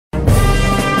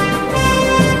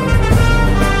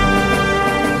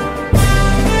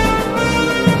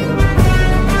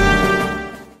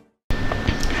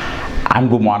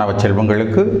அன்பு மாணவ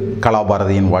செல்வங்களுக்கு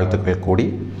கலாபாரதியின் வாழ்த்துக்கள் கூடி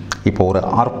இப்போ ஒரு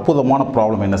அற்புதமான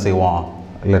ப்ராப்ளம் என்ன செய்வோம்,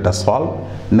 லெட் அஸ் சால்வ்.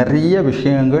 நிறைய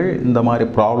விஷயங்கள் இந்த மாதிரி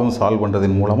ப்ராப்ளம் சால்வ்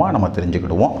பண்ணுறதன் மூலமாக நம்ம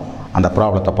தெரிஞ்சுக்கிடுவோம். அந்த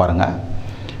ப்ராப்ளத்தை பாருங்கள்.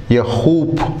 எ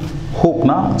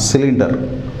ஹூப்னா சிலிண்டர்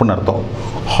அப்படின்னு அர்த்தம்.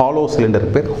 ஹாலோ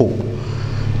சிலிண்டருக்கு பேர் hoop.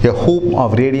 A hoop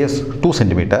of radius 2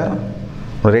 centimetre,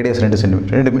 radius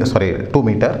 2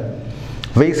 metre,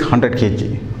 ways 100 kg,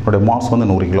 அதோடைய மாஸ் வந்து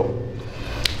 100 kilo.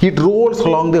 It rolls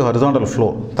along the horizontal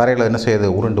floor. தரையில் என்ன செய்யுது,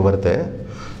 உருண்டு வருது.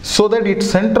 So that its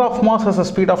center of mass has a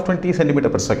speed of 20 cm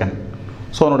per second.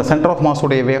 So அதோட center of mass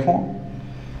உடைய வேகம்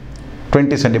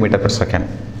 20 cm per second.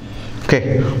 Okay,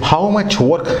 how much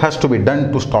work has to be done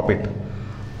to stop it?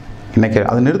 இன்னைக்கு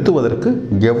அதை நிறுத்துவதற்கு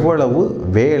எவ்வளவு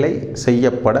வேலை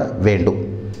செய்யப்பட வேண்டும்?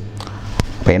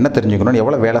 இப்போ என்ன தெரிஞ்சுக்கணும்,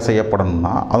 எவ்வளோ வேலை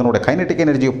செய்யப்படணும்னா அதனோட கைனடிக்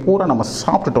எனர்ஜியை பூரா நம்ம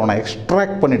சாப்பிட்டுட்டோம்னா,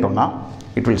 எக்ஸ்ட்ராக்ட் பண்ணிட்டோம்னா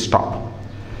இட் வில் ஸ்டாப்.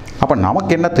 அப்போ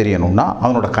நமக்கு என்ன தெரியணும்னா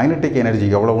அதனோட கைனடிக் எனர்ஜி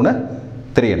எவ்வளவுன்னு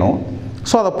தெரியணும்.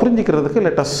 ஸோ அதை புரிஞ்சிக்கிறதுக்கு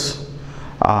let us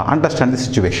understand the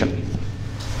situation.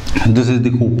 This is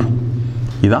the hoop.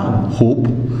 இதான் hoop.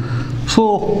 So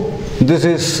this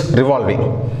is revolving.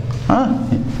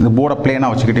 இந்த போர்டை பிளேனாக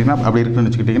வச்சுக்கிட்டிங்கன்னா, அப்படி இருக்குன்னு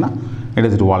வச்சுக்கிட்டிங்கன்னா it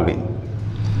is revolving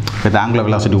with angular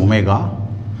velocity omega.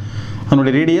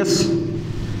 அதனுடைய radius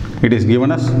it is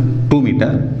given us 2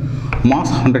 metre,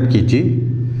 mass 100 kg.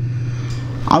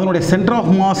 அதனுடைய சென்டர் ஆஃப்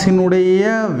மாஸினுடைய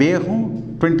வேகம்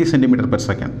 20 cm per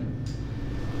second.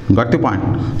 God the point.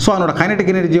 So அதனோட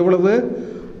கைனடிக் எனர்ஜி எவ்வளவு?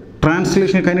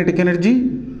 Translational kinetic energy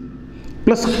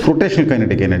plus rotational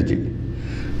kinetic energy.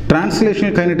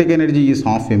 Translational kinetic energy is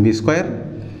half mv²,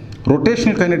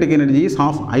 rotational kinetic energy is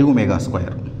half I ω².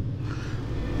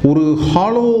 ஒரு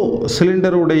hollow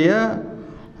சிலிண்டருடைய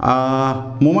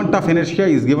moment of inertia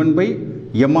is given by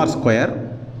mr².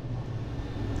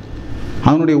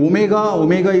 அதனுடைய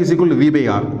omega is equal to v by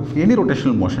r, any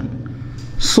rotational motion.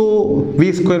 So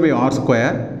v² by r².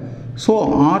 So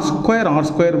r²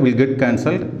 will get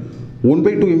cancelled.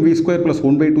 1/2 mv² plus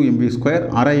 1/2 mv²,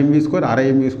 அரை mv²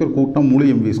 கூட்டம் முழு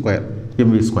mv².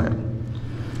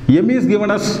 m is given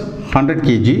as 100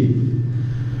 kg,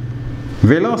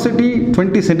 velocity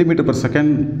 20 cm per second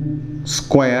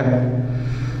square.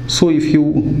 So if you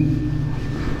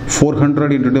 400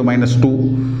 into -2,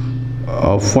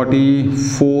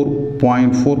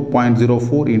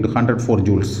 44.4.04 into 104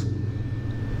 joules.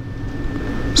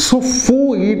 So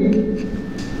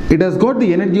it has got the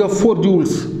energy of 4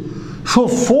 joules. So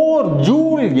 4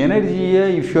 joule energy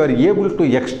if you are able to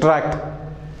extract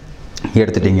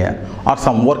எடுத்துட்டீங்க, or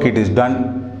some work it is done,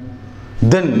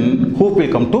 then hope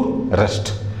will come to rest.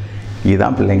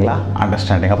 இதுதான் பிள்ளைங்களா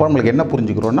understanding. அப்புறம் நம்மளுக்கு என்ன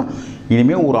புரிஞ்சுக்கிறோன்னா,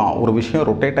 இனிமேல் ஒரு விஷயம்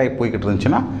rotate ஆகி போய்கிட்டு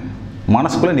இருந்துச்சுன்னா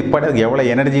மனசுக்குள்ளே நிப்பாடி அதுக்கு எவ்வளோ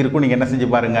எனர்ஜி இருக்கும் நீங்கள் என்ன செஞ்சு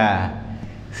பாருங்கள்,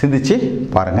 சிந்திச்சு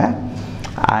பாருங்கள்.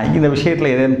 இந்த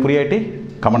விஷயத்தில் எதுன்னு புரியாட்டி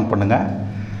கமெண்ட் பண்ணுங்கள்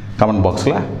கமெண்ட்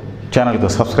பாக்ஸில். சேனலுக்கு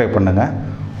சப்ஸ்கிரைப் பண்ணுங்கள்.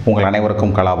 உங்கள்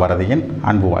அனைவருக்கும் கலாபாரதியின்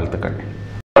அன்பு வாழ்த்துக்கள்.